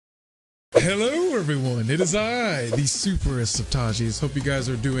Hello everyone, it is I, the superest of Tajis. Hope you guys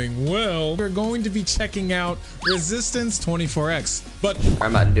are doing well. We're going to be checking out Resistance 24X, but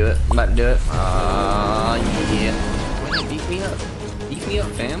I'm about to do it. Yeah. Wait, beat me up. Beat me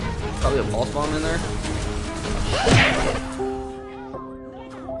up, fam. Probably a pulse bomb in there.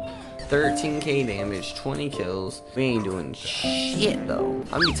 13k damage, 20 kills. We ain't doing shit though.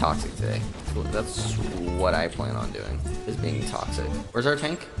 I'm gonna be toxic today. That's what I plan on doing, is being toxic. Where's our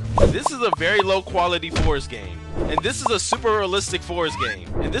tank? This is a very low quality forest game. And this is a super realistic forest game.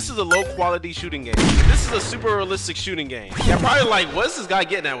 And this is a low quality shooting game. And this is a super realistic shooing game. Yeah, probably like, what's this guy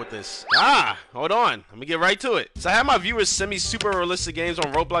getting at with this? Hold on. Let me get right to it. So I have my viewers send me super realistic games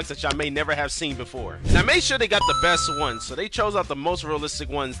on Roblox that y'all may never have seen before. And I made sure they got the best ones. So they chose out the most realistic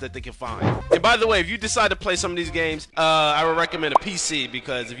ones that they can find. And by the way, if you decide to play some of these games, I would recommend a PC,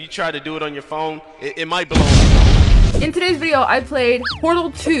 because if you try to do it on your phone, it might blow up. In today's video, I played Portal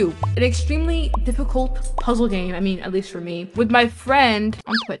 2, an extremely difficult puzzle game, I mean, at least for me, with my friend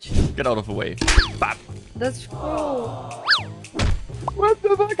on Twitch. Get out of the way. Bop. That's cool. What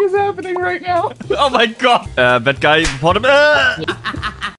the fuck is happening right now? Oh my god. Bad guy, bottom.